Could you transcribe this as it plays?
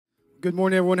Good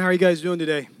morning, everyone. How are you guys doing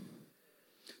today?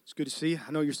 It's good to see you.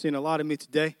 I know you're seeing a lot of me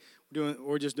today.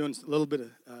 We're just doing a little bit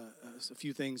of a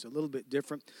few things a little bit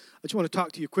different. I just want to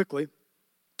talk to you quickly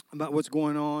about what's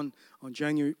going on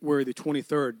January the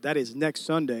 23rd. That is next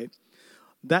Sunday.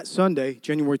 That Sunday,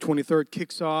 January 23rd,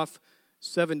 kicks off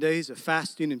 7 days of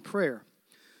fasting and prayer.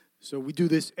 So we do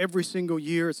this every single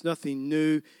year. It's nothing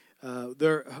new.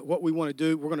 What we want to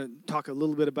do, we're going to talk a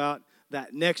little bit about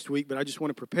that next week, but I just want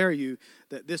to prepare you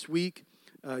that this week,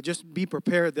 just be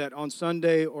prepared that on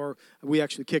Sunday, or we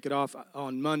actually kick it off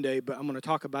on Monday, but I'm going to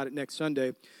talk about it next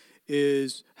Sunday,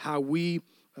 is how we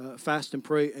fast and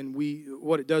pray, and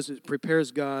what it does is it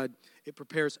prepares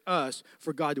us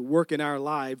for God to work in our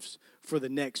lives for the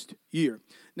next year.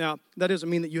 Now, that doesn't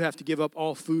mean that you have to give up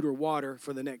all food or water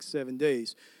for the next 7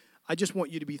 days. I just want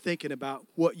you to be thinking about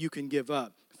what you can give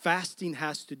up. Fasting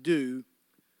has to do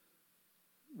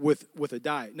with a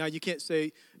diet. Now, you can't say,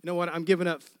 you know what, I'm giving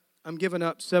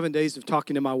up 7 days of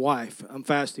talking to my wife. I'm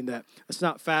fasting that. That's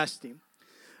not fasting.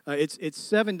 It's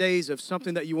 7 days of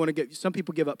something that you want to get. Some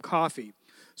people give up coffee.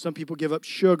 Some people give up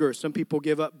sugar. Some people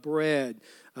give up bread.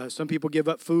 Some people give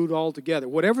up food altogether.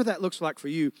 Whatever that looks like for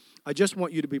you, I just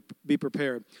want you to be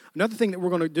prepared. Another thing that we're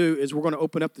going to do is we're going to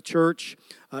open up the church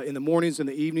in the mornings and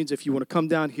the evenings. If you want to come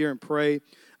down here and pray,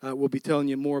 we'll be telling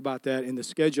you more about that in the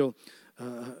schedule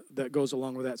that goes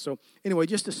along with that. So anyway,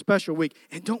 just a special week.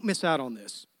 And don't miss out on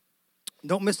this.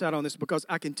 Don't miss out on this, because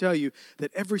I can tell you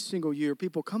that every single year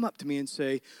people come up to me and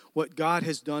say what God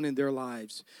has done in their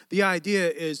lives. The idea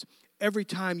is every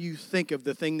time you think of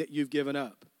the thing that you've given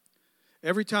up,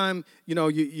 every time,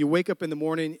 you wake up in the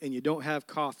morning and you don't have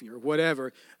coffee or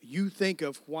whatever, you think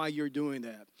of why you're doing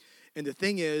that. And the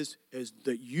thing is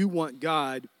that you want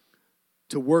God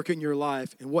to work in your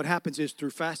life. And what happens is through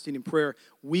fasting and prayer,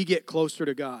 we get closer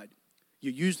to God. You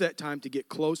use that time to get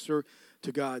closer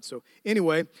to God. So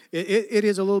anyway, it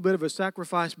is a little bit of a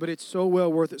sacrifice, but it's so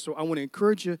well worth it. So I want to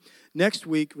encourage you next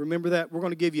week. Remember that we're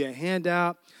going to give you a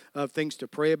handout of things to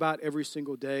pray about every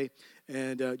single day.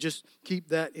 And just keep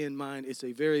that in mind. It's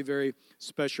a very, very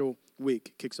special week.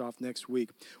 It kicks off next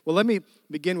week. Well, let me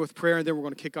begin with prayer, and then we're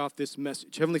going to kick off this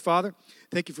message. Heavenly Father,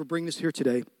 thank you for bringing us here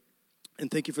today. And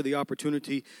thank you for the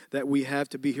opportunity that we have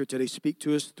to be here today. Speak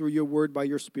to us through your word by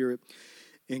your Spirit.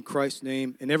 In Christ's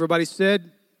name. And everybody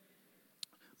said,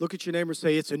 look at your neighbor and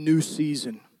say, it's a new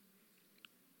season.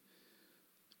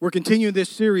 We're continuing this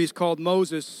series called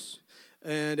Moses.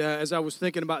 And as I was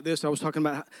thinking about this, I was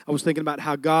thinking about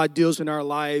how God deals in our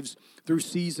lives through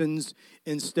seasons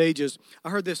and stages. I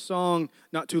heard this song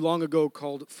not too long ago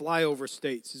called Flyover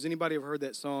States. Has anybody ever heard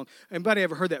that song? Anybody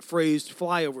ever heard that phrase,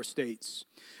 flyover states?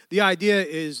 The idea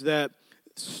is that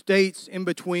states in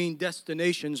between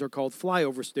destinations are called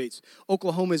flyover states.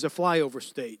 Oklahoma is a flyover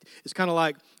state. It's kind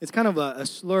of a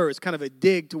slur. It's kind of a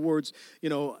dig towards,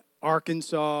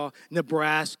 Arkansas,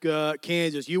 Nebraska,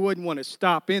 Kansas. You wouldn't want to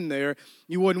stop in there.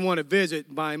 You wouldn't want to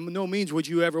visit. By no means would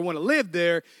you ever want to live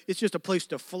there. It's just a place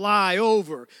to fly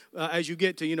over as you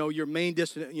get to, your main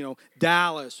destination,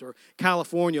 Dallas or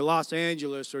California, Los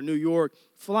Angeles or New York,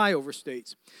 flyover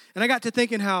states. And I got to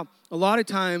thinking how a lot of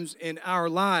times in our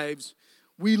lives,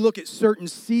 we look at certain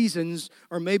seasons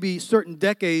or maybe certain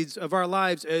decades of our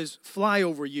lives as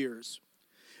flyover years.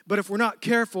 But if we're not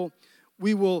careful,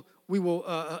 we will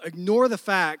ignore the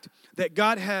fact that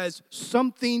God has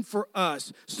something for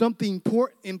us, something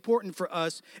important for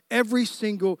us every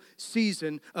single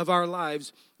season of our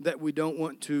lives that we don't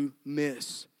want to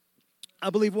miss. I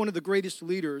believe one of the greatest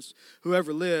leaders who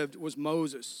ever lived was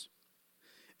Moses.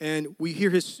 And we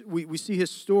see his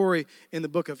story in the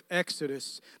book of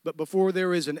Exodus. But before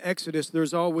there is an Exodus,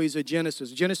 there's always a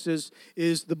Genesis. Genesis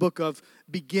is the book of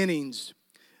beginnings.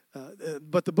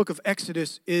 But the book of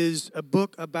Exodus is a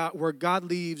book about where God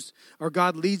leads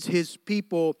his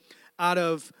people out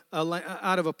of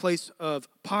a place of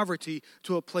poverty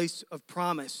to a place of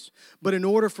promise. But in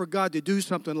order for God to do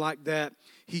something like that,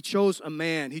 he chose a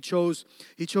man. He chose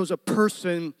a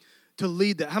person to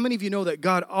lead that. How many of you know that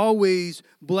God always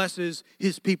blesses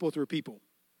his people through people?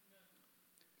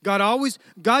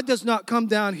 God does not come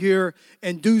down here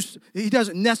and God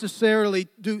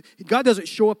doesn't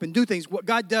show up and do things. What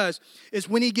God does is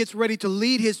when he gets ready to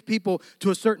lead his people to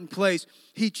a certain place,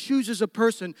 he chooses a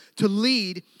person to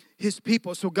lead his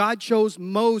people. So God chose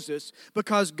Moses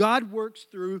because God works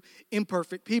through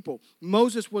imperfect people.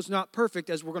 Moses was not perfect,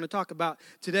 as we're going to talk about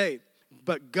today.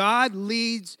 But God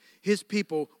leads his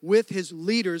people with his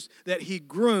leaders that he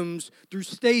grooms through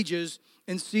stages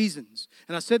and seasons.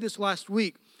 And I said this last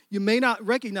week. You may not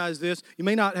recognize this. You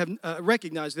may not have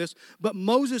recognized this. But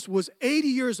Moses was 80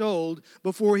 years old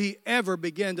before he ever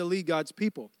began to lead God's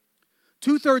people.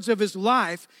 2/3 of his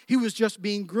life, he was just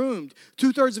being groomed.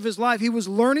 2/3 of his life, he was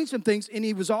learning some things, and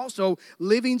he was also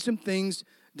living some things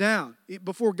down.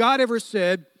 Before God ever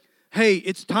said, hey,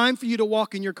 it's time for you to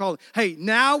walk in your calling. Hey,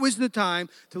 now is the time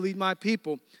to lead my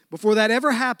people. Before that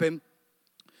ever happened,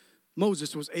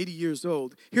 Moses was 80 years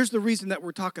old. Here's the reason that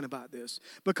we're talking about this.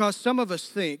 Because some of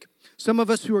us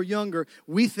who are younger,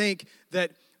 we think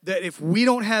that if we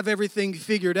don't have everything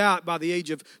figured out by the age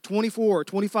of 24 or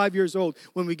 25 years old,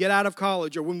 when we get out of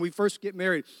college or when we first get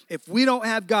married, if we don't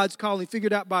have God's calling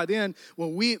figured out by then,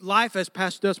 well, life has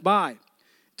passed us by.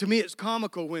 To me, it's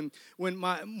comical when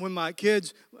my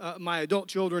kids, my adult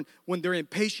children, when they're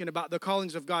impatient about the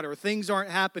callings of God or things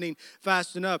aren't happening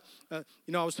fast enough. I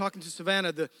was talking to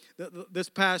Savannah this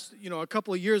past, a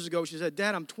couple of years ago. She said,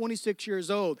 Dad, I'm 26 years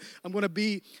old. I'm going to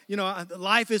be,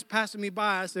 life is passing me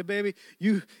by. I said, baby,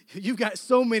 you've got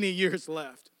so many years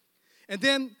left. And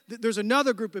then there's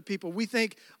another group of people. We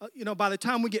think, by the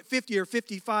time we get 50 or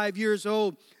 55 years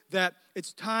old, that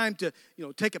it's time to,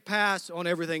 take a pass on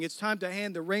everything. It's time to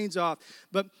hand the reins off.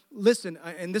 But listen,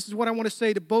 and this is what I want to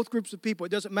say to both groups of people. It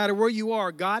doesn't matter where you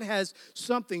are. God has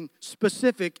something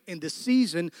specific in the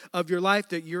season of your life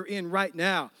that you're in right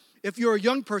now. If you're a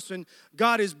young person,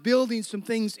 God is building some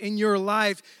things in your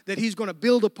life that He's going to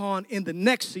build upon in the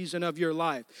next season of your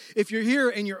life. If you're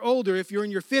here and you're older, if you're in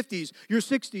your 50s, your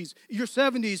 60s, your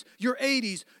 70s, your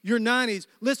 80s, your 90s,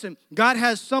 listen, God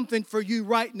has something for you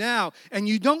right now. And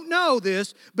you don't know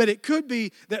this, but it could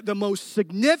be that the most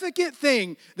significant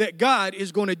thing that God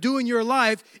is going to do in your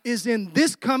life is in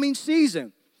this coming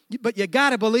season. But you got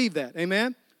to believe that.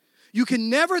 Amen? You can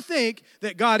never think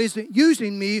that God isn't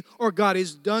using me or God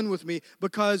is done with me,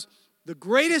 because the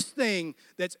greatest thing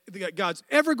that God's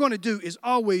ever going to do is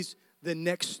always the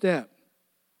next step.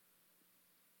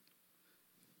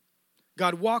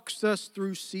 God walks us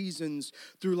through seasons,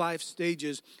 through life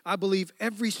stages. I believe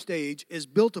every stage is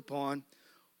built upon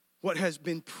what has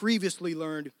been previously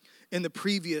learned in the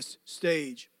previous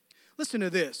stage. Listen to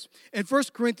this. In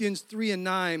 1 Corinthians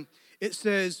 3:9, it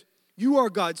says, you are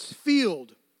God's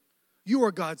field. You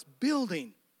are God's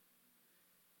building.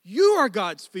 You are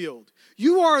God's field.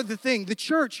 You are the thing. The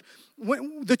church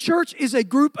is a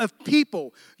group of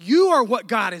people. You are what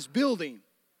God is building.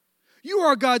 You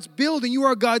are God's building. You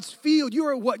are God's field. You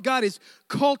are what God is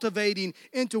cultivating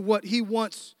into what He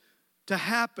wants to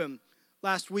happen.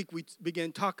 Last week we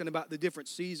began talking about the different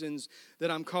seasons that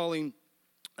I'm calling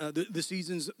the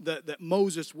seasons that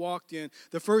Moses walked in.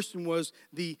 The first one was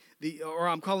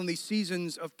I'm calling these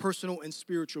seasons of personal and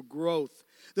spiritual growth.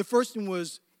 The first one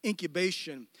was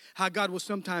incubation, how God will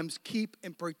sometimes keep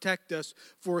and protect us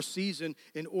for a season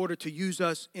in order to use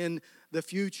us in the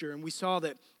future. And we saw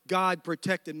that God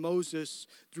protected Moses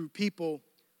through people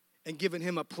and given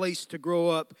him a place to grow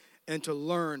up and to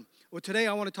learn. Well, today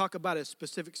I want to talk about a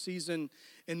specific season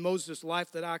in Moses'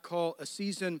 life that I call a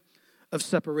season of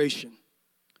separation.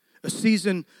 A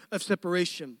season of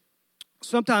separation.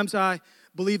 Sometimes I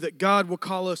believe that God will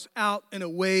call us out and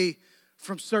away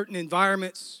from certain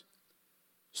environments,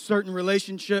 certain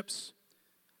relationships,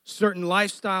 certain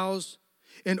lifestyles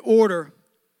in order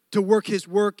to work His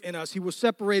work in us. He will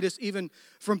separate us even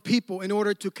from people in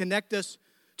order to connect us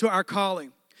to our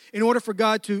calling. In order for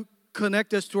God to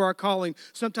connect us to our calling,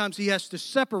 sometimes He has to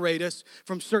separate us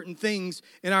from certain things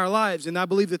in our lives. And I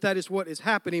believe that is what is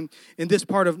happening in this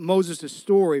part of Moses'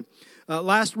 story.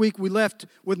 Last week we left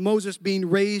with Moses being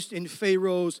raised in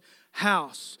Pharaoh's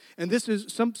house. And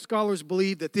some scholars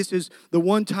believe that this is the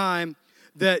one time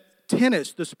that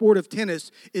tennis, the sport of tennis,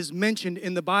 is mentioned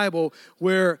in the Bible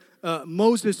where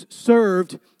Moses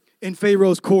served in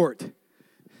Pharaoh's court.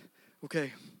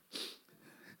 Okay.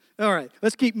 All right,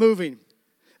 let's keep moving.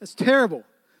 That's terrible.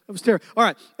 That was terrible. All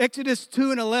right, Exodus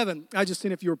 2:11. I just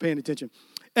seen if you were paying attention.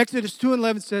 Exodus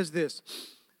 2:11 says this.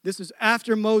 This is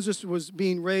after Moses was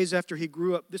being raised, after he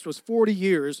grew up. This was 40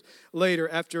 years later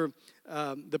after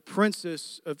the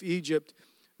princess of Egypt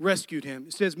rescued him.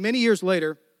 It says, many years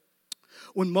later,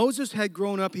 when Moses had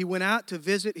grown up, he went out to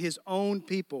visit his own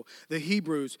people, the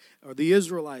Hebrews, or the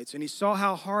Israelites, and he saw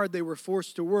how hard they were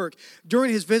forced to work.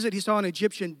 During his visit, he saw an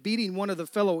Egyptian beating one of the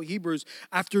fellow Hebrews.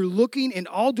 After looking in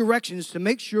all directions to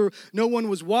make sure no one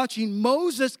was watching,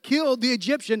 Moses killed the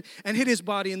Egyptian and hid his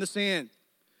body in the sand.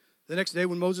 The next day,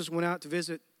 when Moses went out to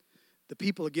visit the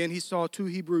people again, he saw two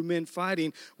Hebrew men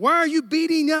fighting. "Why are you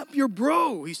beating up your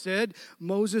bro?" he said.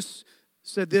 Moses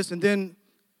said this, and then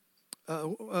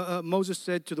Moses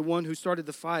said to the one who started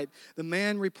the fight, the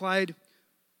man replied,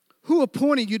 "Who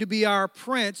appointed you to be our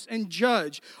prince and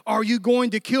judge? Are you going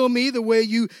to kill me the way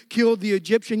you killed the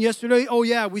Egyptian yesterday?" "Oh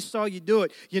yeah, we saw you do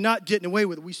it. You're not getting away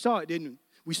with it. We saw it, didn't we?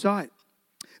 We saw it."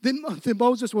 Then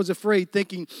Moses was afraid,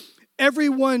 thinking,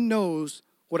 everyone knows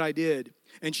what I did.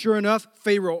 And sure enough,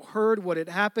 Pharaoh heard what had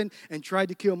happened and tried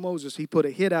to kill Moses. He put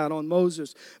a hit out on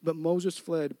Moses, but Moses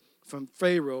fled from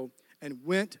Pharaoh and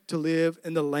went to live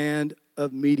in the land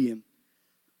of Midian.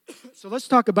 So let's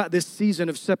talk about this season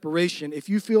of separation. If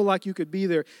you feel like you could be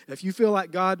there, if you feel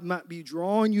like God might be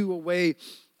drawing you away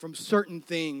from certain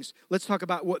things, let's talk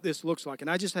about what this looks like. And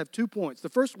I just have 2 points. The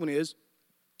first one is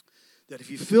that if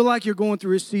you feel like you're going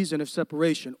through a season of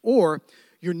separation, or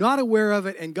you're not aware of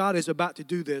it and God is about to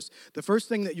do this, the first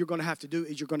thing that you're going to have to do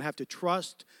is you're going to have to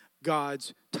trust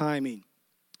God's timing.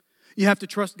 You have to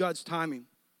trust God's timing.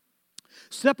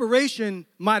 Separation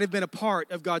might have been a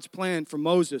part of God's plan for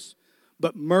Moses,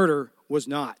 but murder was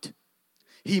not.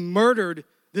 He murdered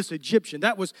this Egyptian.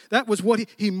 That was what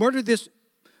he murdered this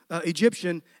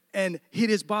Egyptian and hid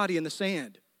his body in the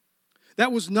sand.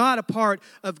 That was not a part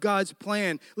of God's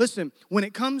plan. Listen, when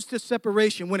it comes to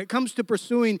separation, when it comes to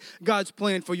pursuing God's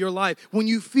plan for your life, when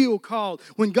you feel called,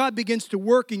 when God begins to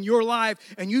work in your life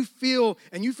and you feel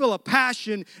a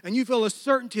passion and you feel a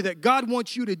certainty that God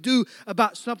wants you to do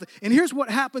about something. And here's what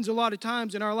happens a lot of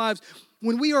times in our lives.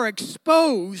 When we are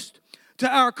exposed to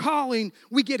our calling,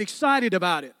 we get excited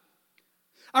about it.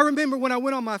 I remember when I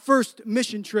went on my first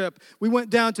mission trip, we went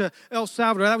down to El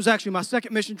Salvador. That was actually my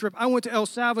second mission trip. I went to El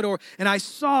Salvador, and I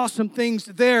saw some things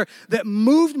there that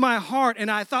moved my heart, and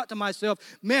I thought to myself,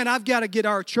 man, I've got to get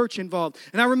our church involved.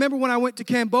 And I remember when I went to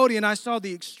Cambodia, and I saw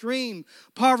the extreme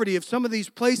poverty of some of these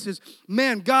places.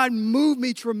 Man, God moved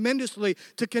me tremendously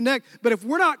to connect. But if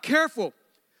we're not careful,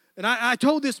 and I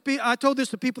told this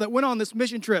to people that went on this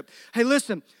mission trip, hey,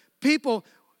 listen, people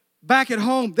back at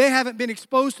home, they haven't been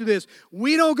exposed to this.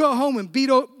 We don't go home and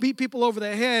beat people over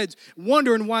their heads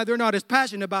wondering why they're not as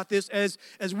passionate about this as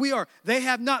we are. They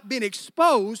have not been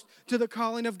exposed to the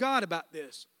calling of God about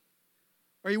this.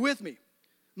 Are you with me?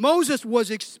 Moses was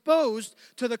exposed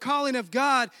to the calling of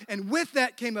God, and with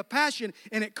that came a passion,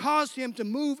 and it caused him to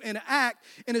move and act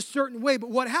in a certain way.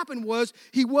 But what happened was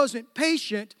he wasn't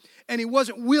patient, and he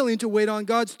wasn't willing to wait on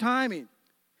God's timing.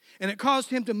 And it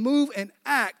caused him to move and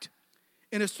act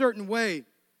in a certain way.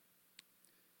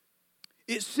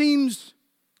 It seems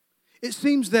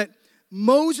that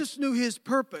Moses knew his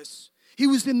purpose. He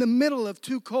was in the middle of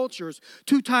two cultures,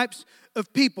 two types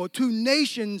of people, two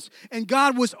nations, and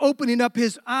God was opening up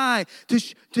his eyes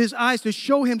to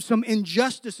show him some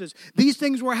injustices. These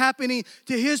things were happening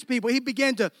to his people. He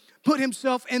began to put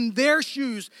himself in their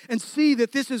shoes and see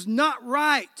that this is not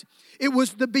right. It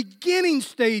was the beginning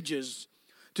stages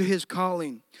to his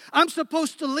calling. I'm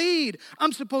supposed to lead.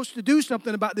 I'm supposed to do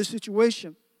something about this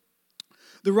situation.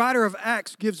 The writer of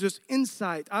Acts gives us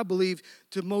insight, I believe,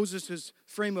 to Moses'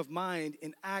 frame of mind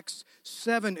in Acts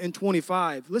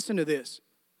 7:25. Listen to this.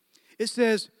 It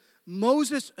says,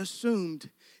 Moses assumed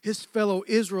his fellow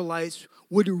Israelites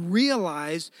would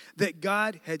realize that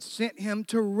God had sent him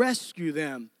to rescue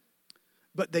them,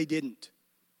 but they didn't.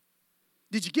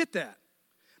 Did you get that?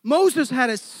 Moses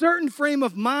had a certain frame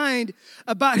of mind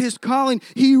about his calling.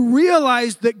 He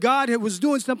realized that God was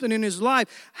doing something in his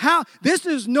life. This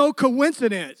is no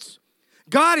coincidence.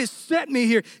 God has set me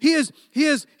here. He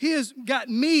has got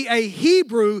me, a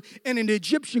Hebrew, in an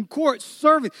Egyptian court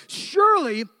serving.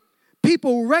 Surely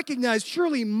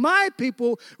my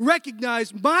people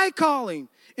recognize my calling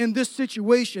in this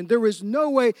situation. There is no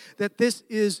way that this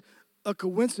is a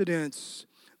coincidence.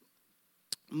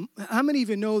 How many of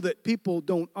you know that people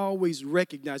don't always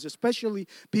recognize, especially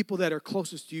people that are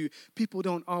closest to you, people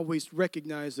don't always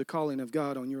recognize the calling of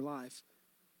God on your life?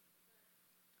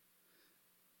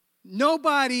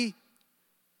 Nobody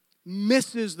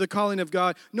misses the calling of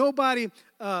God. Nobody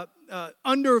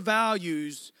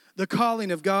undervalues the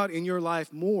calling of God in your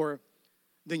life more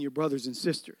than your brothers and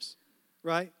sisters,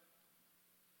 right?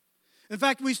 In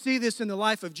fact, we see this in the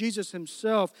life of Jesus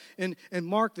himself in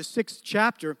Mark, the 6th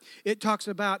chapter. It talks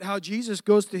about how Jesus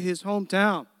goes to his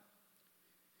hometown.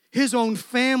 His own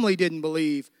family didn't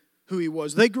believe who he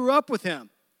was. They grew up with him.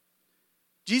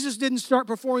 Jesus didn't start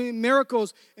performing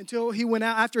miracles until he went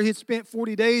out after he had spent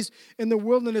 40 days in the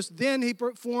wilderness. Then he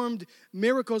performed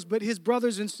miracles, but his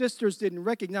brothers and sisters didn't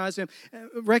recognize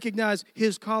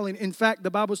his calling. In fact,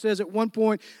 the Bible says at one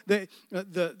point that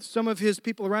some of his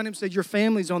people around him said, your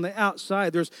family's on the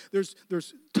outside. There's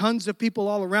tons of people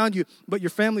all around you, but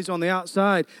your family's on the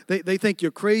outside. They think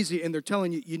you're crazy, and they're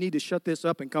telling you, you need to shut this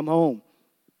up and come home.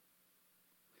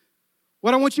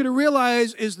 What I want you to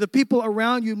realize is the people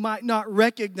around you might not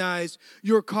recognize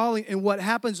your calling. And what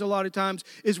happens a lot of times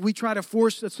is we try to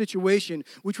force a situation.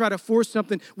 We try to force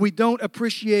something. We don't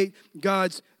appreciate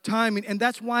God's timing. And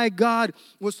that's why God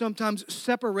will sometimes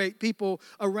separate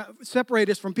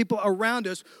us from people around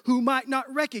us who might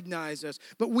not recognize us.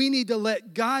 But we need to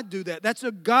let God do that. That's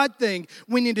a God thing.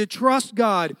 We need to trust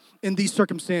God in these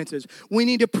circumstances. We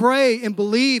need to pray and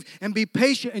believe and be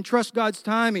patient and trust God's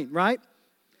timing, right?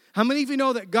 How many of you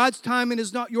know that God's timing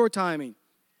is not your timing?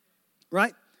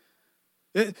 Right?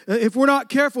 If we're not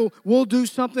careful, we'll do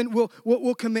something,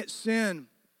 we'll commit sin.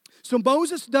 So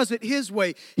Moses does it his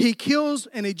way. He kills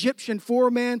an Egyptian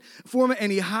foreman,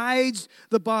 and he hides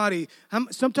the body.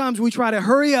 Sometimes we try to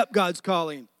hurry up God's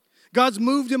calling. God's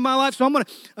moved in my life, so I'm going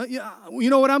to, you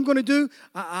know what I'm going to do?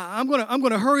 I'm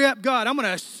going to hurry up God. I'm going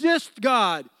to assist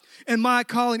God in my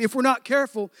calling. If we're not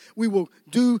careful, we will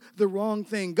do the wrong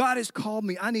thing. God has called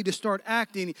me. I need to start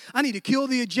acting. I need to kill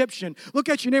the Egyptian. Look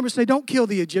at your neighbor and say, don't kill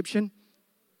the Egyptian.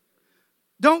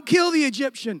 Don't kill the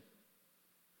Egyptian.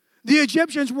 The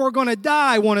Egyptians were going to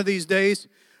die one of these days,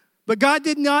 but God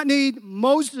did not need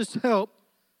Moses' help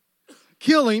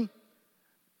killing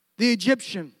the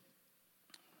Egyptian.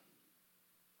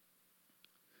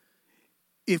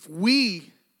 If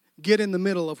we get in the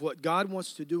middle of what God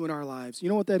wants to do in our lives, you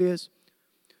know what that is?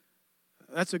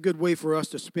 That's a good way for us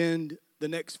to spend the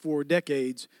next 4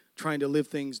 decades trying to live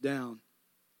things down.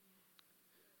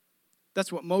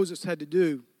 That's what Moses had to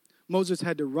do. Moses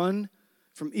had to run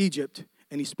from Egypt,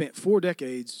 and he spent 4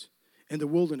 decades in the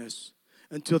wilderness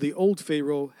until the old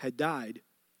Pharaoh had died.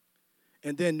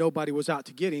 And then nobody was out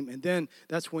to get him, and then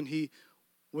that's when it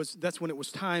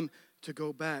was time to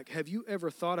go back. Have you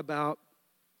ever thought about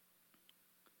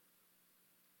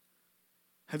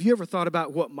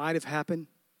what might have happened?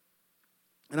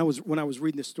 And when I was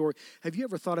reading this story, have you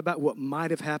ever thought about what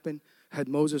might have happened had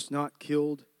Moses not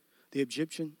killed the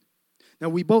Egyptian? Now,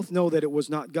 we both know that it was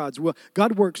not God's will.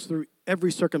 God works through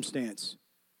every circumstance.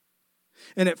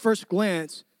 And at first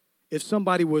glance, if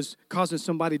somebody was causing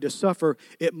somebody to suffer,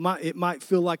 it might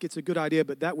feel like it's a good idea,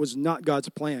 but that was not God's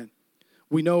plan.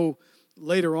 We know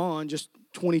later on, just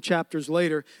 20 chapters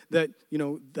later, that,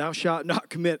 thou shalt not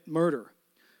commit murder.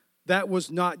 That was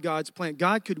not God's plan.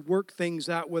 God could work things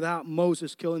out without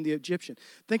Moses killing the Egyptian.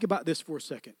 Think about this for a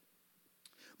second.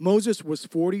 Moses was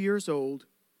 40 years old,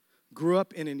 grew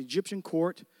up in an Egyptian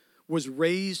court, was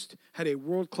raised, had a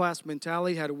world-class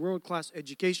mentality, had a world-class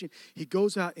education. He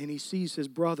goes out and he sees his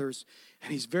brothers,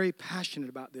 and he's very passionate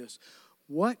about this.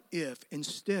 What if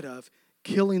instead of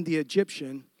killing the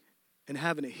Egyptian and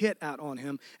having a hit out on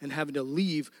him and having to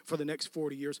leave for the next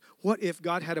 40 years, what if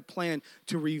God had a plan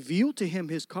to reveal to him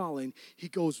his calling? He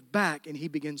goes back and he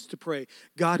begins to pray,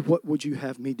 God, what would you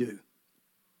have me do?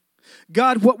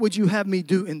 God, what would you have me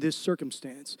do in this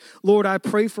circumstance? Lord, I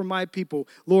pray for my people.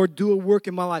 Lord, do a work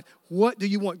in my life. What do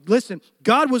you want? Listen,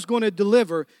 God was going to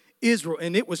deliver Israel,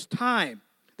 and it was time.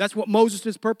 That's what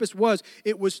Moses' purpose was.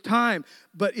 It was time.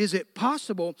 But is it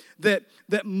possible that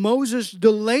Moses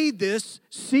delayed this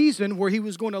season where he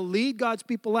was going to lead God's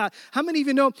people out? How many of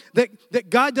you know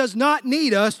that God does not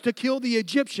need us to kill the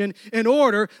Egyptian in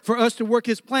order for us to work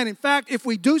his plan? In fact, if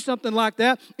we do something like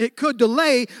that, it could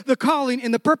delay the calling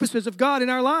and the purposes of God in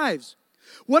our lives.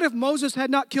 What if Moses had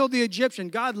not killed the Egyptian?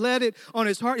 God led it on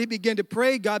his heart. He began to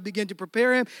pray. God began to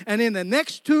prepare him. And in the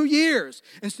next 2 years,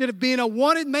 instead of being a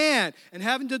wanted man and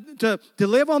having to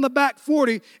live on the back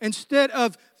 40, instead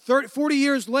of 40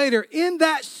 years later, in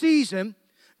that season,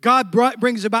 God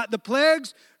brings about the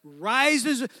plagues,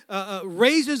 raises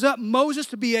up Moses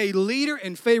to be a leader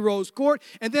in Pharaoh's court,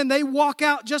 and then they walk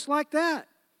out just like that.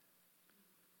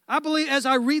 I believe as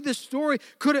I read this story,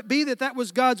 could it be that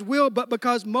was God's will, but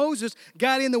because Moses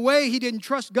got in the way, he didn't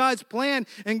trust God's plan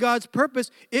and God's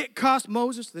purpose, it cost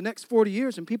Moses the next 40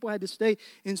 years, and people had to stay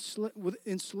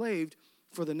enslaved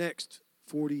for the next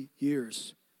 40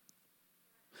 years.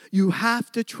 You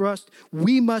have to trust,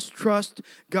 we must trust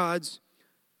God's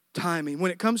timing.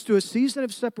 When it comes to a season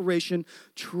of separation,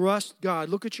 trust God.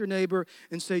 Look at your neighbor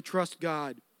and say, trust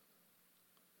God.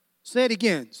 Say it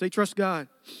again. Say, trust God.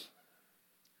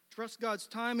 Trust God's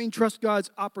timing, trust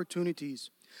God's opportunities.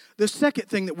 The second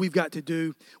thing that we've got to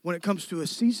do when it comes to a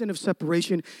season of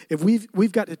separation is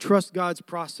we've got to trust God's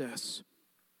process.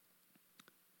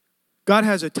 God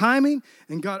has a timing,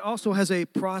 and God also has a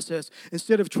process.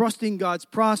 Instead of trusting God's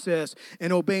process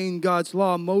and obeying God's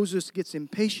law, Moses gets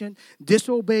impatient, he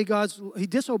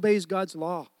disobeys God's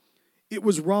law. It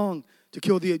was wrong to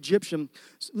kill the Egyptian.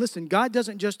 Listen, God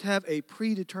doesn't just have a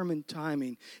predetermined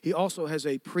timing. He also has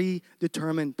a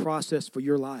predetermined process for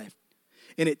your life.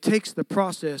 And it takes the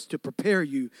process to prepare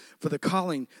you for the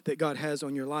calling that God has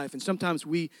on your life. And sometimes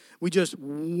we just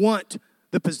want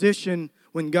the position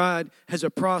when God has a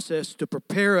process to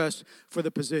prepare us for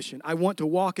the position. I want to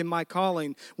walk in my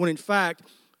calling when in fact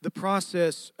the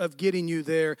process of getting you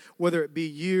there, whether it be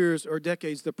years or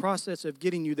decades, the process of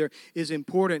getting you there is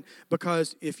important,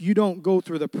 because if you don't go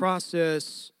through the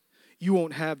process, you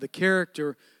won't have the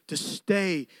character to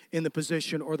stay in the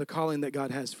position or the calling that God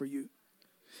has for you.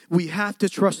 We have to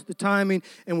trust the timing,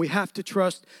 and we have to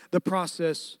trust the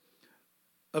process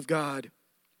of God.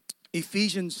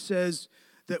 Ephesians says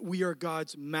that we are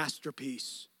God's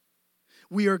masterpiece.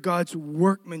 We are God's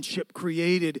workmanship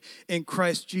created in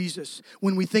Christ Jesus.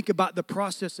 When we think about the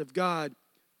process of God,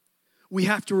 we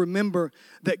have to remember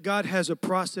that God has a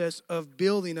process of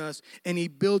building us, and He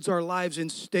builds our lives in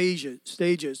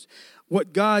stages.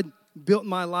 What God built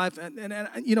my life,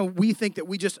 and we think that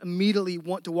we just immediately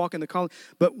want to walk in the calling,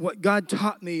 but what God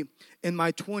taught me in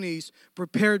my 20s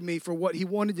prepared me for what He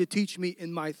wanted to teach me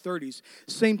in my 30s.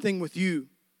 Same thing with you.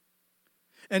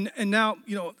 And now,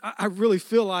 I really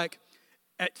feel like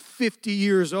at 50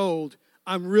 years old,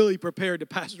 I'm really prepared to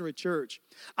pastor a church.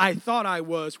 I thought I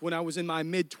was when I was in my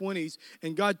mid-20s,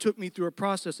 and God took me through a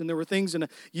process, and there were things, and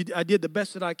I did the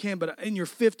best that I can, but in your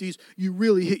 50s, you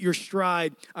really hit your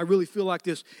stride. I really feel like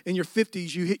this. In your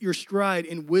 50s, you hit your stride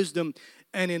in wisdom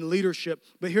and in leadership.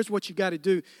 But here's what you got to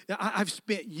do. I've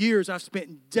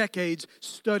spent decades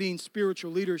studying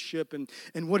spiritual leadership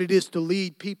and what it is to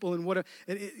lead people.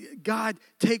 God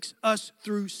takes us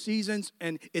through seasons,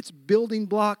 and it's building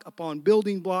block upon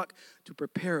building block to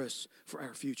prepare us for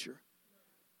our future.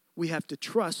 We have to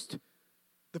trust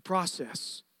the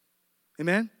process.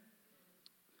 Amen?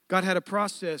 God had a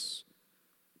process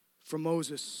for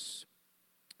Moses.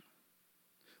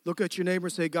 Look at your neighbor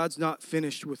and say, God's not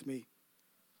finished with me.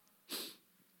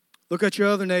 Look at your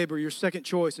other neighbor, your second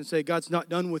choice, and say, God's not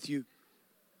done with you.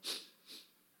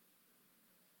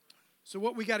 So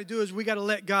what we got to do is we got to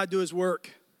let God do His work.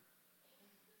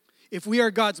 If we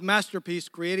are God's masterpiece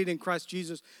created in Christ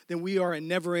Jesus, then we are a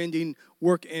never-ending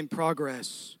work in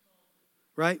progress,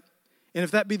 right? And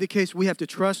if that be the case, we have to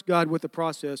trust God with the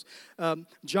process.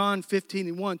 John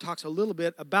 15:1 talks a little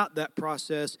bit about that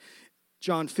process.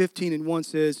 John 15:1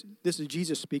 says, this is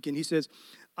Jesus speaking, He says,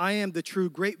 I am the true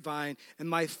grapevine, and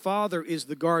my Father is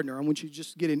the gardener. I want you to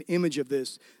just get an image of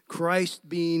this. Christ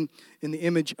being in the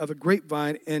image of a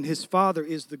grapevine, and His Father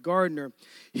is the gardener.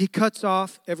 He cuts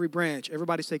off every branch.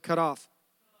 Everybody say cut off.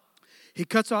 He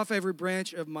cuts off every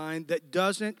branch of mine that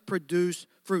doesn't produce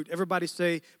fruit. Everybody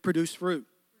say produce fruit.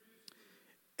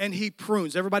 And He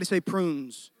prunes. Everybody say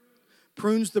prunes.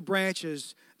 Prunes the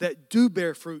branches that do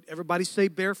bear fruit. Everybody say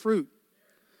bear fruit.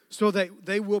 So that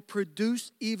they will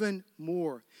produce even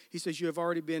more. He says, you have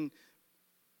already been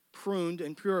pruned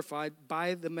and purified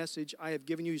by the message I have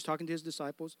given you. He's talking to His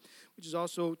disciples, which is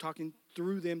also talking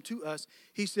through them to us.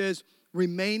 He says,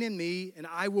 remain in me, and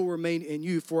I will remain in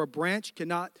you. For a branch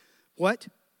cannot, what?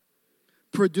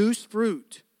 Produce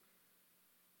fruit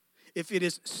if it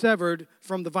is severed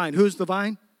from the vine. Who's the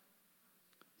vine?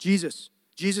 Jesus.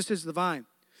 Jesus is the vine.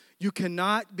 You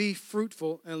cannot be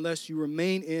fruitful unless you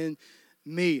remain in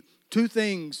me. Two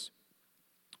things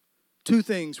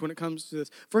when it comes to this.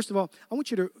 First of all, I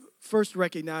want you to first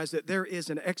recognize that there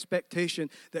is an expectation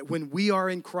that when we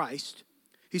are in Christ,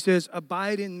 He says,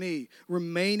 abide in me,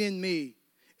 remain in me,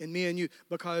 and me and you,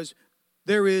 because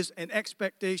there is an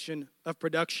expectation of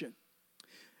production.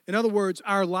 In other words,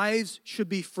 our lives should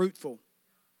be fruitful.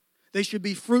 They should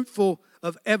be fruitful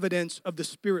of evidence of the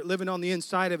Spirit living on the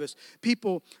inside of us.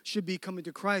 People should be coming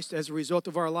to Christ as a result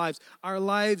of our lives.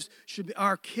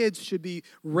 Our kids should be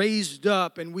raised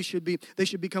up, and they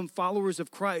should become followers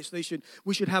of Christ.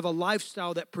 We should have a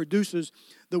lifestyle that produces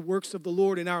the works of the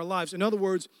Lord in our lives. In other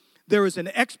words, there is an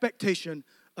expectation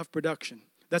of production.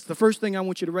 That's the first thing I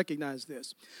want you to recognize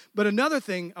this. But another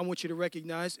thing I want you to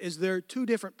recognize is there are two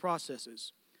different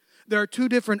processes. There are two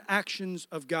different actions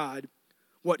of God,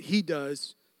 what He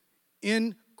does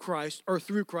in Christ or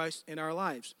through Christ in our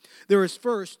lives. The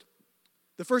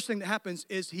first thing that happens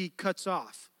is He cuts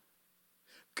off.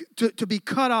 To be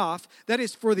cut off, that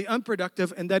is for the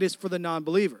unproductive and that is for the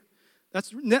non-believer.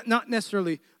 That's not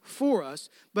necessarily for us,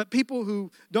 but people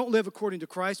who don't live according to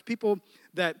Christ, people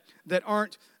that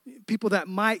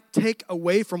might take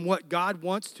away from what God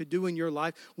wants to do in your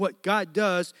life. What God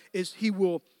does is He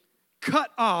will cut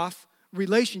off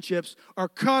relationships or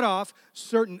cut off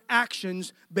certain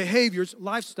actions, behaviors,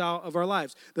 lifestyle of our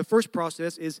lives. The first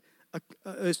process is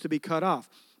to be cut off.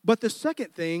 But the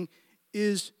second thing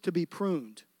is to be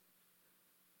pruned.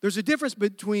 There's a difference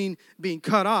between being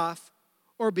cut off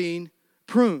or being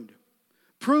pruned.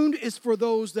 Pruned is for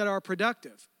those that are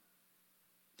productive.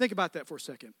 Think about that for a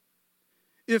second.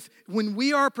 When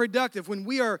we are productive, when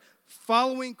we are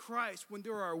following Christ, when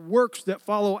there are works that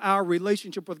follow our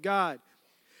relationship with God,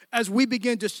 as we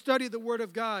begin to study the Word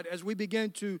of God, as we begin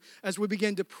to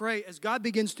pray, as God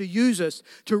begins to use us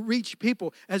to reach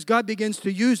people, as God begins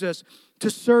to use us to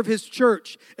serve His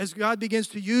church, as God begins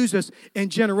to use us in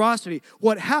generosity,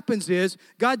 what happens is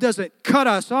God doesn't cut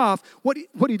us off. What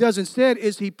He does instead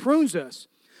is He prunes us.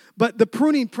 But the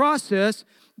pruning process,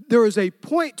 there is a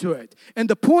point to it. And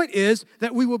the point is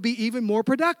that we will be even more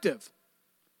productive.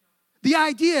 The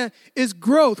idea is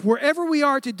growth. Wherever we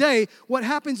are today, what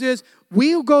happens is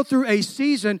we'll go through a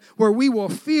season where we will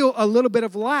feel a little bit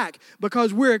of lack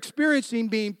because we're experiencing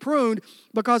being pruned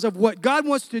because of what God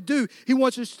wants to do. He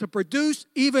wants us to produce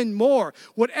even more.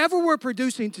 Whatever we're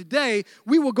producing today,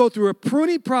 we will go through a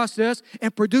pruning process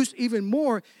and produce even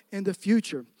more in the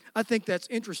future. I think that's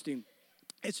interesting.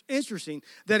 It's interesting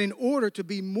that in order to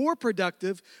be more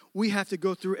productive, we have to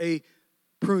go through a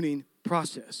pruning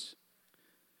process.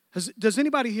 Does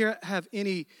anybody here have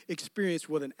any experience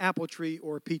with an apple tree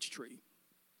or a peach tree?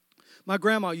 My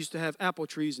grandma used to have apple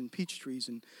trees and peach trees,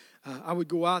 and I would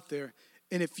go out there,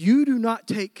 and if you do not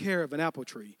take care of an apple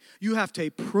tree, you have to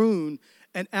prune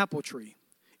an apple tree.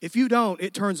 If you don't,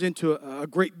 it turns into a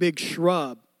great big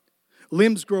shrub.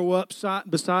 Limbs grow up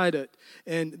beside it,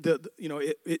 and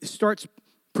it starts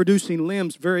producing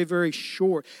limbs very, very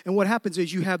short. And what happens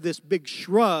is you have this big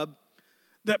shrub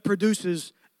that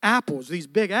produces apples, these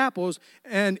big apples,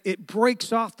 and it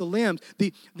breaks off the limbs.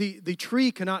 The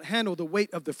tree cannot handle the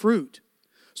weight of the fruit.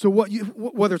 So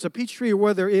whether it's a peach tree or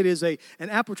whether it is an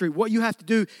apple tree, what you have to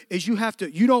do is you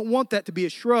don't want that to be a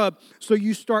shrub, so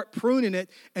you start pruning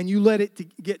it and you let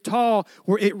it get tall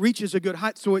where it reaches a good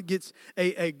height so it gets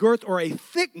a girth or a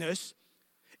thickness.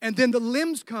 And then the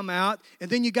limbs come out, and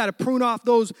then you got to prune off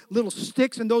those little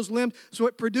sticks and those limbs so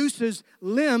it produces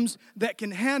limbs that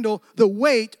can handle the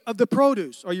weight of the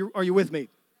produce. Are you with me?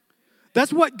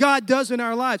 That's what God does in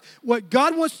our lives. What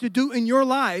God wants to do in your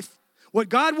life, what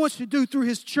God wants to do through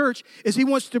His church is He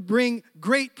wants to bring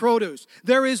great produce.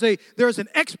 There is an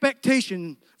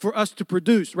expectation for us to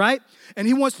produce, right? And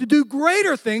He wants to do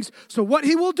greater things. So what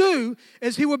He will do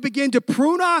is He will begin to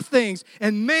prune off things.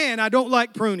 And man, I don't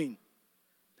like pruning.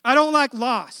 I don't like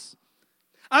loss.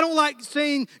 I don't like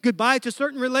saying goodbye to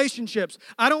certain relationships.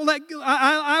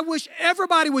 I wish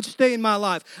everybody would stay in my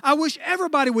life. I wish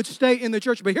everybody would stay in the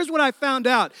church. But here's what I found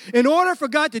out. In order for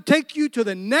God to take you to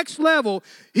the next level,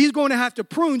 He's going to have to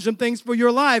prune some things for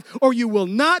your life, or you will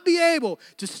not be able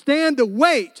to stand the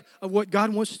weight of what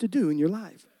God wants to do in your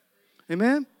life.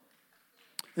 Amen?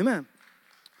 Amen.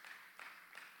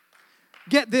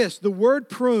 Get this, the word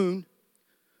prune,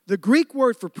 the Greek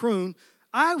word for prune,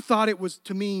 I thought it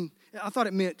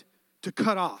meant to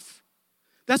cut off.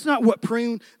 That's not what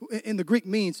prune in the Greek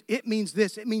means. It means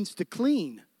this. It means to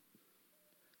clean.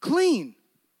 Clean.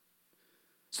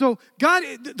 So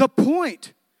the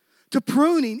point to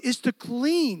pruning is to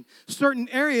clean certain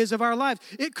areas of our lives.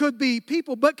 It could be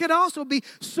people, but could also be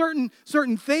certain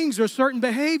things or certain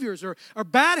behaviors or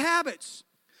bad habits.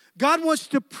 God wants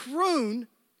to prune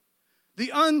the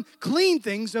unclean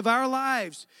things of our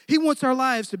lives. He wants our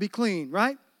lives to be clean,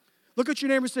 right? Look at your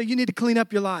neighbor and say, you need to clean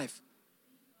up your life.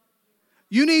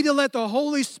 You need to let the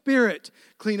Holy Spirit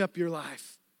clean up your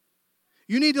life.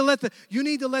 You need to let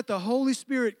the Holy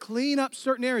Spirit clean up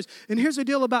certain areas. And here's the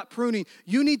deal about pruning.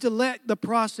 You need to let the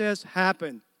process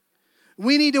happen.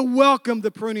 We need to welcome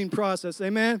the pruning process.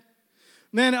 Amen?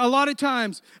 Man, a lot of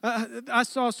times, I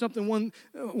saw something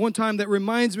one time that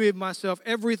reminds me of myself.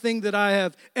 Everything that I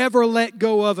have ever let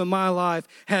go of in my life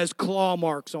has claw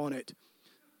marks on it.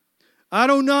 I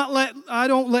don't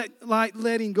like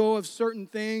letting go of certain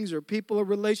things or people or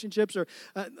relationships. Or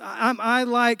I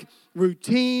like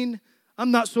routine.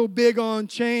 I'm not so big on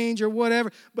change or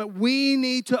whatever. But we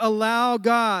need to allow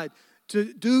God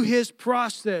to do His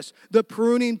process, the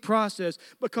pruning process,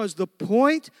 because the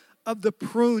point of the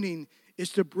pruning is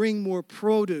to bring more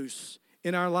produce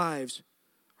in our lives.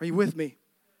 Are you with me?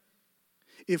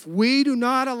 If we don't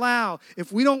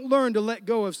learn to let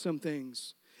go of some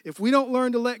things, if we don't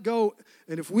learn to let go,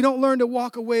 and if we don't learn to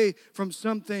walk away from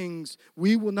some things,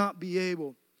 we will not be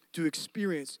able to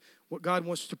experience what God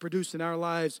wants to produce in our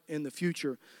lives in the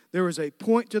future. There is a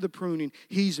point to the pruning.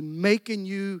 He's making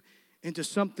you into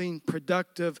something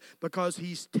productive because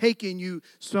He's taking you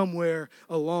somewhere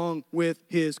along with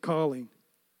His calling.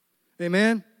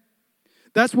 Amen?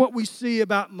 That's what we see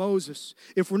about Moses.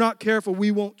 If we're not careful,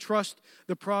 we won't trust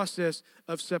the process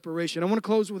of separation. I want to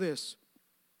close with this.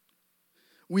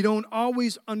 We don't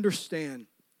always understand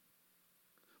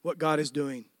what God is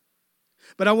doing.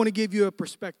 But I want to give you a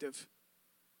perspective.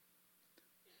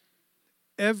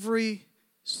 Every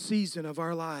season of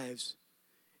our lives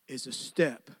is a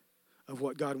step of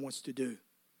what God wants to do.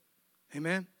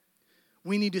 Amen?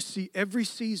 We need to see every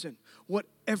season,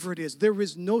 whatever it is. There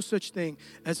is no such thing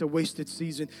as a wasted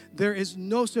season. There is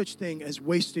no such thing as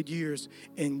wasted years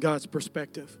in God's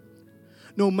perspective.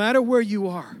 No matter where you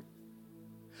are,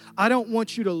 I don't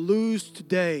want you to lose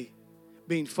today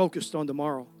being focused on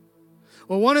tomorrow.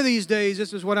 Well, one of these days,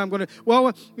 this is what I'm going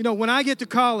to, when I get to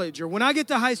college or when I get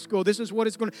to high school, this is what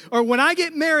it's going to, or when I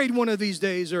get married one of these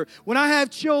days, or when I have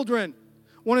children,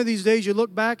 one of these days you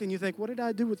look back and you think, what did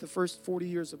I do with the first 40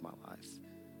 years of my life?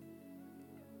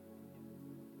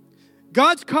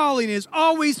 God's calling is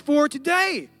always for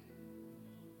today.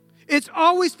 It's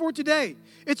always for today.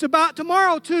 It's about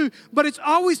tomorrow too, but it's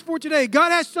always for today. God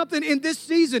has something in this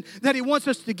season that He wants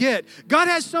us to get. God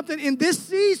has something in this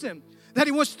season that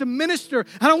He wants to minister.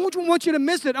 I don't want you to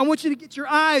miss it. I want you to get your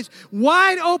eyes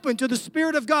wide open to the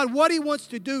Spirit of God, what He wants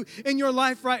to do in your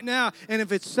life right now. And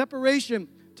if it's separation,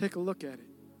 take a look at it.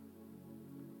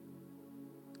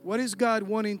 What is God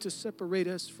wanting to separate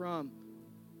us from?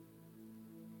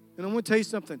 And I'm going to tell you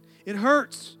something. It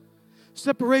hurts.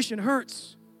 Separation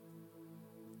hurts.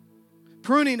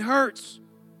 Pruning hurts.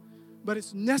 But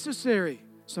it's necessary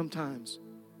sometimes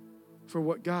for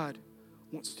what God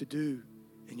wants to do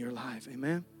in your life.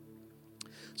 Amen?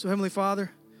 So, Heavenly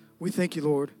Father, we thank you,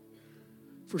 Lord,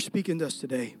 for speaking to us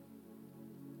today.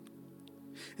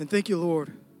 And thank you,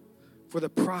 Lord, for the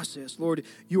process. Lord,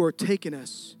 you are taking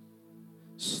us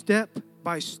step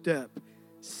by step,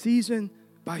 season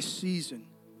by season,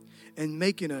 and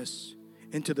making us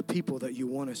into the people that you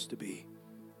want us to be.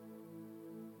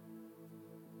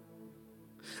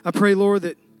 I pray, Lord,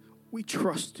 that we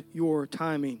trust your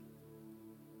timing.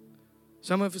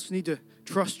 Some of us need to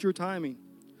trust your timing.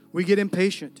 We get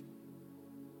impatient.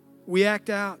 We act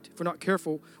out. If we're not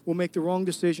careful, we'll make the wrong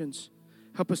decisions.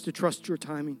 Help us to trust your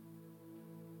timing.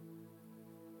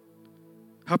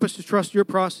 Help us to trust your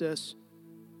process.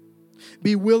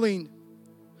 Be willing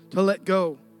to let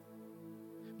go.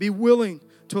 Be willing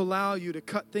to allow you to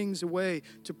cut things away,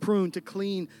 to prune, to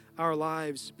clean our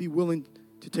lives. Be willing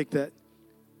to take that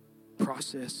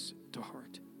process to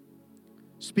heart.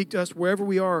 Speak to us wherever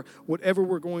we are, whatever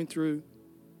we're going through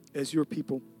as your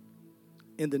people,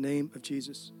 in the name of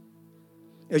Jesus.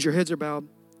 As your heads are bowed,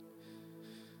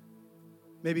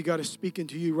 maybe God is speaking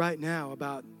to you right now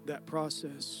about that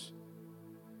process.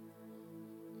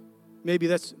 Maybe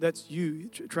that's you,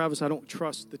 Travis. I don't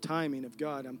trust the timing of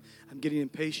God. I'm getting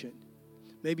impatient.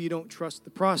 Maybe you don't trust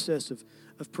the process of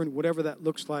pruning, whatever that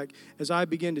looks like. As I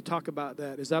begin to talk about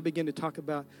that, as I begin to talk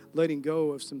about letting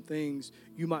go of some things,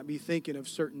 you might be thinking of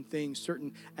certain things,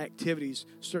 certain activities,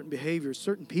 certain behaviors,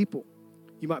 certain people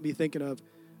you might be thinking of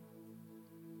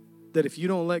that if you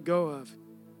don't let go of,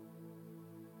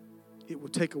 it will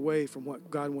take away from what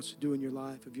God wants to do in your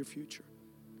life, of your future.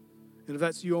 And if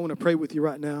that's you, I want to pray with you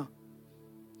right now.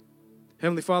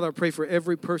 Heavenly Father, I pray for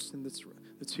every person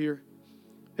that's here.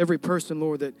 Every person,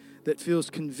 Lord, that feels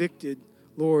convicted,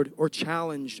 Lord, or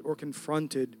challenged or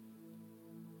confronted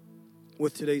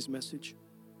with today's message.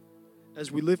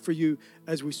 As we live for you,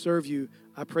 as we serve you,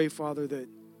 I pray, Father,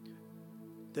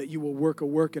 that you will work a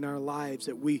work in our lives,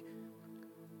 that we,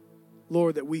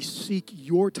 Lord, that we seek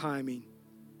your timing.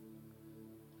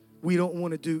 We don't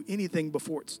want to do anything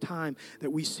before it's time, that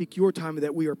we seek your timing,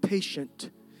 that we are patient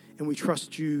and we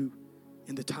trust you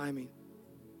in the timing.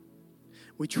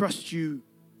 We trust you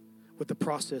with the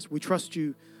process. We trust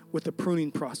you with the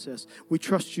pruning process. We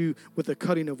trust you with the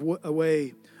cutting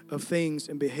away of things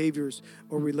and behaviors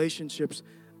or relationships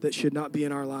that should not be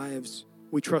in our lives.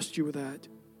 We trust you with that.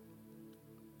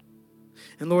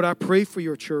 And Lord, I pray for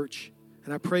your church,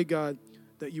 and I pray, God,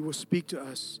 that you will speak to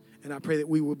us, and I pray that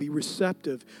we will be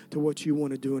receptive to what you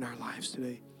want to do in our lives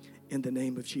today. In the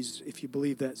name of Jesus. If you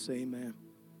believe that, say amen.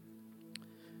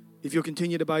 If you'll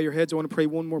continue to bow your heads, I want to pray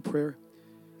one more prayer.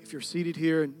 If you're seated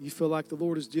here and you feel like the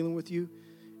Lord is dealing with you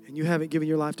and you haven't given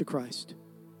your life to Christ.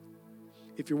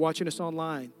 If you're watching us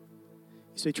online,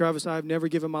 you say, Travis, I've never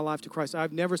given my life to Christ.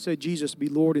 I've never said Jesus be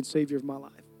Lord and Savior of my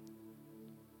life.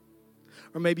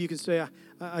 Or maybe you can say,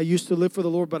 I used to live for the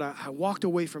Lord, but I walked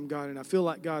away from God, and I feel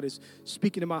like God is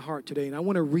speaking to my heart today, and I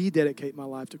want to rededicate my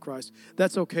life to Christ.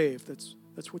 That's okay if that's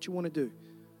what you want to do.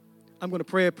 I'm going to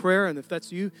pray a prayer, and if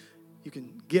that's you, you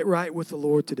can get right with the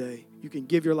Lord today. You can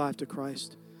give your life to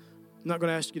Christ. I'm not going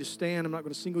to ask you to stand. I'm not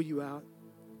going to single you out.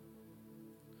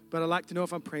 But I'd like to know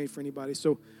if I'm praying for anybody.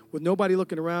 So with nobody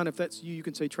looking around, if that's you, you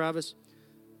can say, Travis,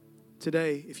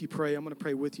 today, if you pray, I'm going to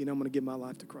pray with you, and I'm going to give my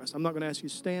life to Christ. I'm not going to ask you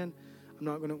to stand.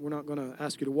 We're not gonna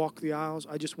ask you to walk the aisles.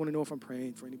 I just want to know if I'm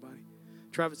praying for anybody.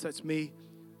 Travis, that's me.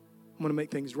 I'm gonna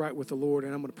make things right with the Lord,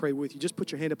 and I'm gonna pray with you. Just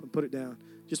put your hand up and put it down.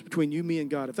 Just between you, me, and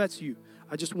God. If that's you,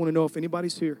 I just want to know if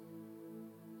anybody's here.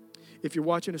 If you're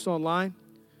watching us online,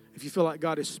 if you feel like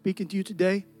God is speaking to you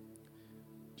today,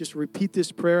 just repeat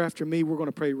this prayer after me. We're going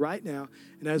to pray right now.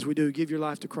 And as we do, give your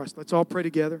life to Christ. Let's all pray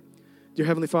together. Dear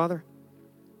Heavenly Father,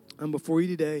 I'm before you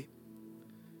today,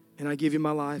 and I give you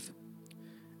my life.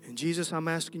 And Jesus, I'm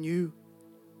asking you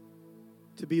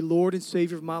to be Lord and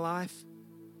Savior of my life.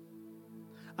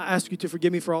 I ask you to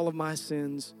forgive me for all of my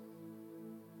sins,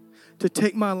 to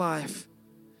take my life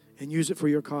and use it for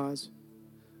your cause.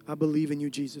 I believe in you,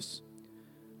 Jesus,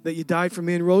 that you died for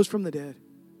me and rose from the dead.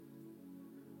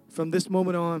 From this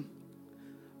moment on,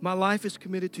 my life is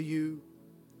committed to you.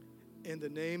 In the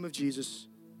name of Jesus,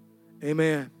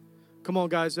 amen. Come on,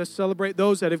 guys, let's celebrate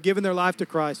those that have given their life to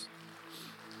Christ.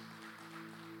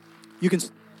 You can...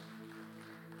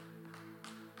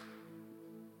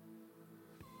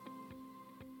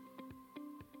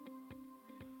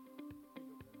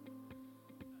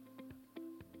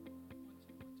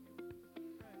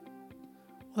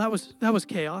 Well, that was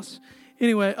chaos.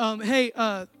 Anyway, hey,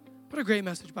 what a great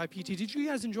message by PT. Did you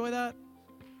guys enjoy that?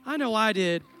 I know I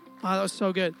did. Wow, that was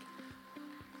so good.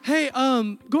 Hey,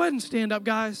 go ahead and stand up,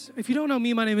 guys. If you don't know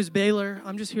me, my name is Baylor.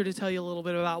 I'm just here to tell you a little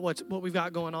bit about what we've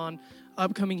got going on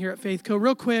upcoming here at Faith Co.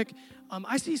 Real quick,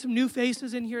 I see some new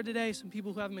faces in here today, some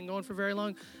people who haven't been going for very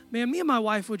long. Man, me and my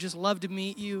wife would just love to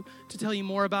meet you, to tell you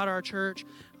more about our church.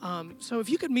 So if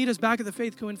you could meet us back at the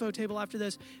Faith Co. info table after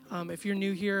this, if you're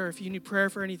new here or if you need prayer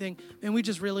for anything, man, we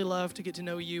just really love to get to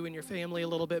know you and your family a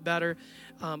little bit better.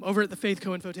 Over at the Faith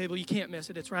Co. info table, you can't miss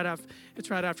it. It's right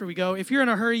after we go. If you're in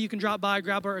a hurry, you can drop by,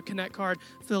 grab our Connect card,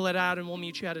 fill it out, and we'll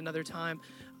meet you at another time.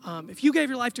 If you gave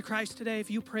your life to Christ today, if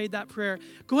you prayed that prayer,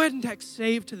 go ahead and text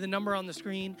SAVE to the number on the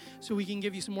screen so we can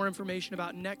give you some more information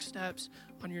about next steps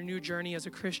on your new journey as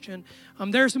a Christian.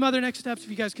 There are some other next steps.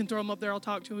 If you guys can throw them up there, I'll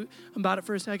talk to you about it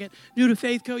for a second. New to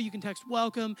Faith Co., you can text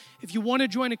WELCOME. If you want to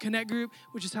join a Connect group,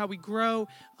 which is how we grow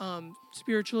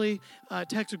spiritually,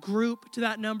 text GROUP to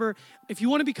that number. If you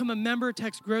want to become a member,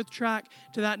 text Growth Track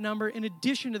to that number. In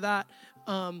addition to that,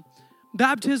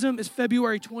 baptism is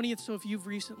February 20th, so if you've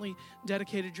recently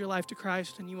dedicated your life to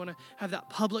Christ and you want to have that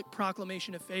public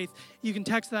proclamation of faith, you can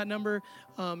text that number.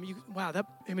 Wow, that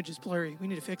image is blurry. We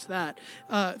need to fix that.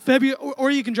 Or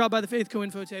you can drop by the Faith Co.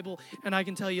 info table, and I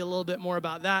can tell you a little bit more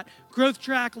about that. Growth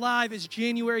Track Live is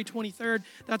January 23rd.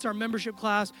 That's our membership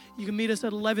class. You can meet us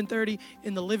at 11:30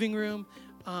 in the living room.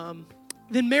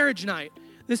 Then Marriage Night.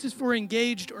 This is for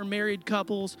engaged or married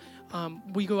couples.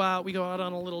 We go out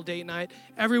on a little date night.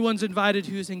 Everyone's invited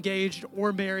who's engaged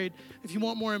or married. If you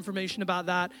want more information about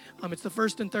that, it's the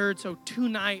 1st and 3rd, so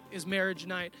tonight is marriage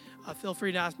night. Feel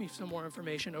free to ask me for some more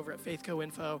information over at Faith Co.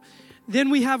 info. Then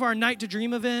we have our Night to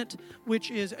Dream event,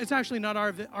 it's actually not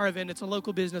our event. It's a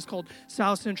local business called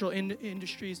South Central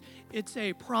Industries. It's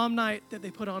a prom night that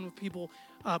they put on for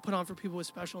people with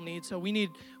special needs. So we need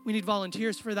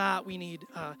volunteers for that. We need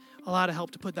a lot of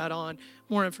help to put that on.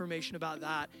 More information about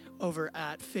that over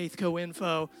at Faith Co.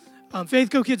 info. Faith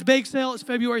Co. Kids Bake Sale is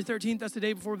February 13th. That's the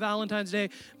day before Valentine's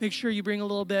Day. Make sure you bring a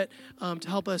little bit to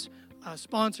help us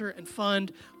sponsor and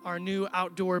fund our new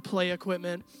outdoor play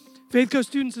equipment. Faith Co.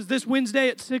 Students is this Wednesday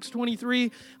at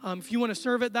 6:23. If you want to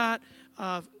serve at that,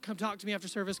 come talk to me after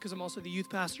service because I'm also the youth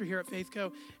pastor here at Faith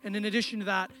Co. And in addition to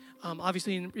that,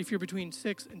 obviously, if you're between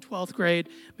 6th and 12th grade,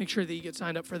 make sure that you get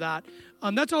signed up for that.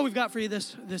 That's all we've got for you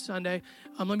this Sunday.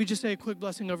 Let me just say a quick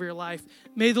blessing over your life.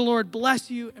 May the Lord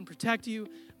bless you and protect you.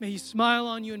 May he smile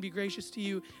on you and be gracious to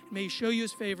you. And may he show you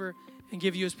his favor and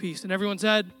give you his peace. And everyone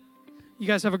said, you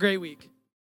guys have a great week.